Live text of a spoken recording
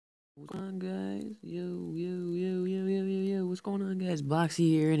What's going on, guys? Yo. What's going on, guys? Boxy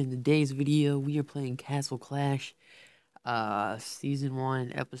here, and in today's video, we are playing Castle Clash, Season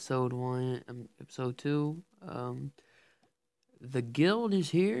 1, Episode 1, Episode 2. The guild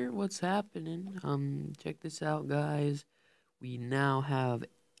is here. What's happening? Check this out, guys. We now have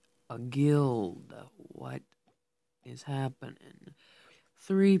a guild. What is happening?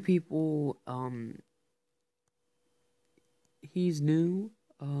 3 people, he's new,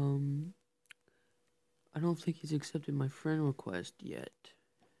 I don't think he's accepted my friend request yet.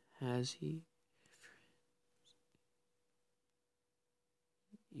 Has he?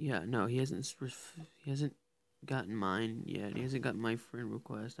 Yeah, no, he hasn't gotten mine yet. He hasn't gotten my friend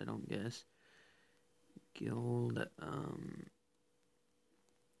request, I don't guess. Guild,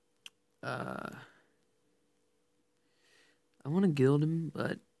 I want to guild him,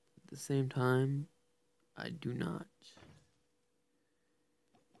 but at the same time, I do not.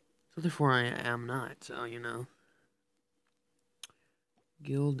 So therefore, I am not, so,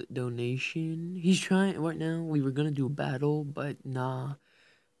 Guild donation. He's trying, right now, we were gonna do a battle, but nah.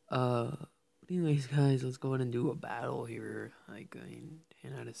 Anyways, guys, let's go ahead and do a battle here. Like, 10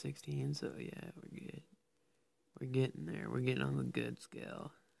 out of 16, so yeah, we're good. We're getting there. We're getting on the good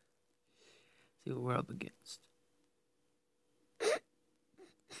scale. See what we're up against.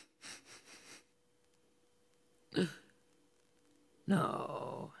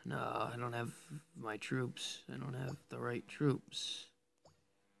 No, I don't have my troops. I don't have the right troops.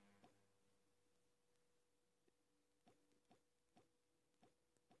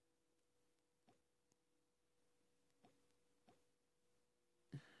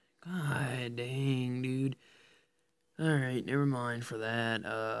 God dang, dude. Alright, never mind for that.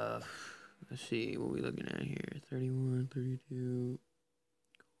 Let's see, what are we looking at here? 31, 32.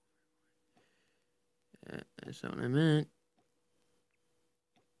 That's not what I meant.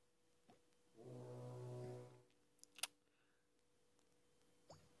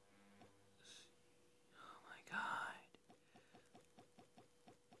 Oh my god.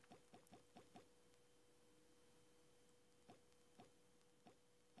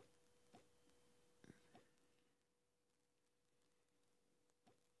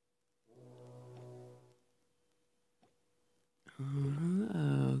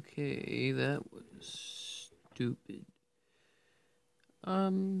 Okay, that was stupid.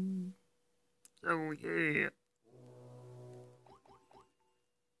 Oh yeah.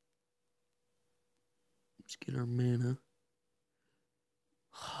 Let's get our mana.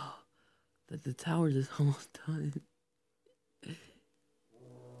 The towers is almost done.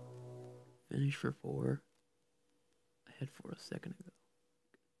 Finish for 4. I had 4 a second ago.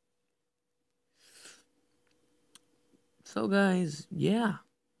 So guys, yeah.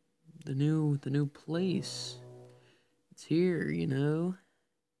 The new place. It's here, The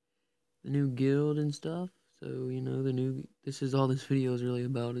new guild and stuff. So, this is all this video is really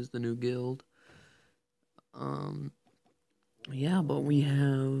about, is the new guild. Yeah, but we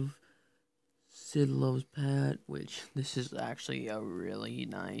have Sid Loves Pat, which this is actually a really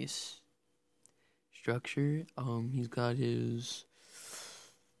nice structure. He's got his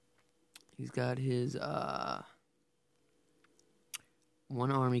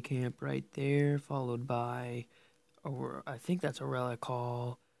one army camp right there, followed by, or I think that's a relic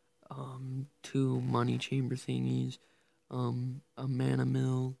hall, 2 money chamber thingies, a mana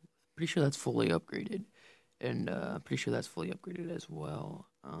mill. Pretty sure that's fully upgraded, and pretty sure that's fully upgraded as well.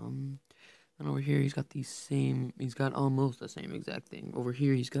 And over here he's got almost the same exact thing. Over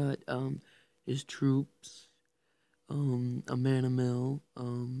here he's got his troops, a mana mill,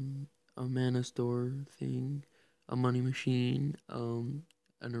 a mana store thing, a money machine, an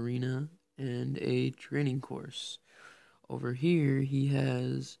arena, and a training course. Over here he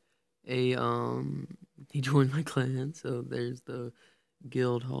has a he joined my clan, so there's the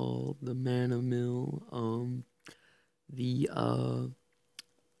guild hall, the mana mill, the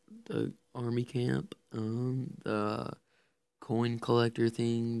army camp, the coin collector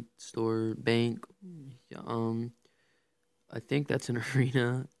thing, store, bank, I think that's an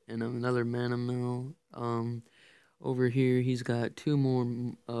arena, and another mana mill. Over here he's got 2 more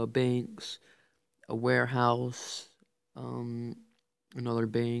banks, a warehouse, another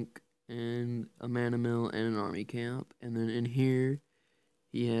bank, and a mana mill, and an army camp. And then in here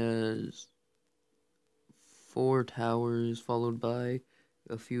he has 4 towers, followed by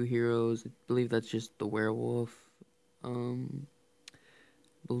a few heroes. I believe that's just the werewolf. I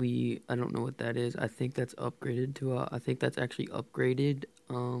don't know what that is. I think that's upgraded to I think that's actually upgraded.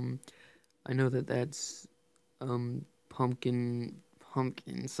 I know that that's pumpkin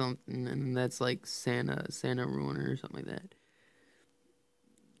something, and that's like Santa Ruiner or something like that.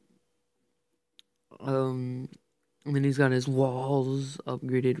 And then he's got his walls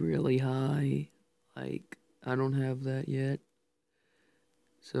upgraded really high. Like, I don't have that yet.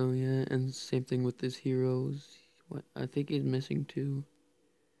 So yeah, and same thing with his heroes. What I think he's missing two.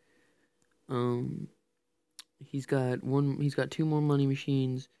 Um, he's got two more money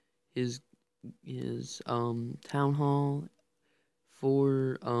machines. His town hall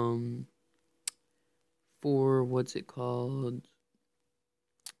for what's it called?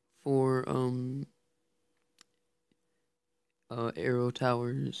 For arrow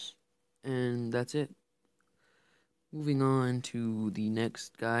towers, and that's it. Moving on to the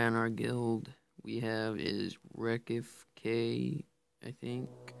next guy on our guild, we have is Rekif K, I think.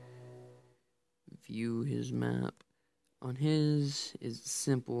 View his map. On his is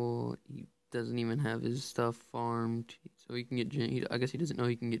simple. He doesn't even have his stuff farmed, so he can get I guess he doesn't know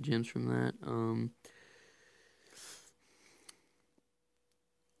he can get gems from that.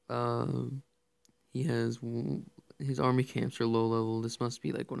 He has his army camps are low level. This must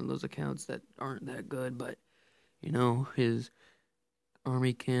be like one of those accounts that aren't that good, but you know, his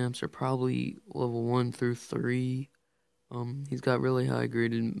army camps are probably level 1 through 3. He's got really high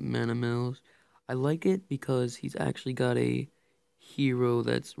graded mana mills. I like it because he's actually got a hero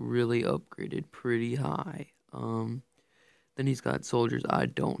that's really upgraded pretty high. Then he's got soldiers I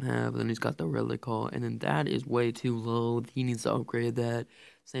don't have. Then he's got the relic hall, and then that is way too low. He needs to upgrade that.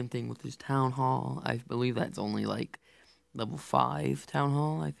 Same thing with his town hall. I believe that's only like level 5 town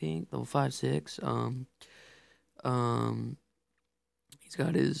hall. I think level 5, 6. He's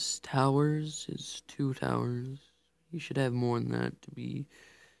got his towers, his 2 towers. He should have more than that to be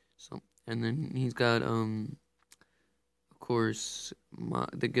some. And then he's got of course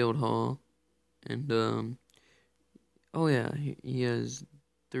the guild hall, and oh yeah, he has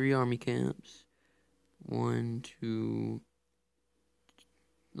 3 army camps. 1, 2.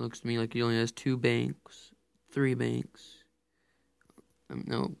 Looks to me like he only has 2 banks, 3 banks.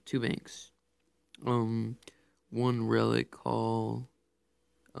 No, 2 banks. 1 relic hall.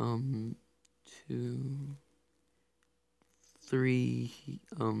 2, 3,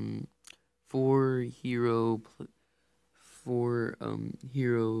 4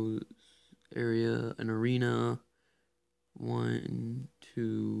 heroes area, an arena. 1,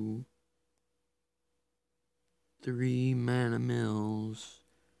 2, 3 mana mills,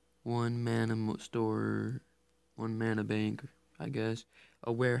 1 mana store, 1 mana bank, I guess,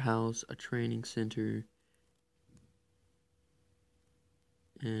 a warehouse, a training center,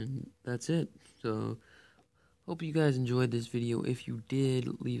 and that's it. So, hope you guys enjoyed this video. If you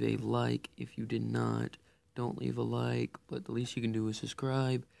did, leave a like. If you did not, don't leave a like, but the least you can do is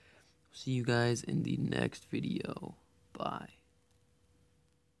subscribe. See you guys in the next video. Bye.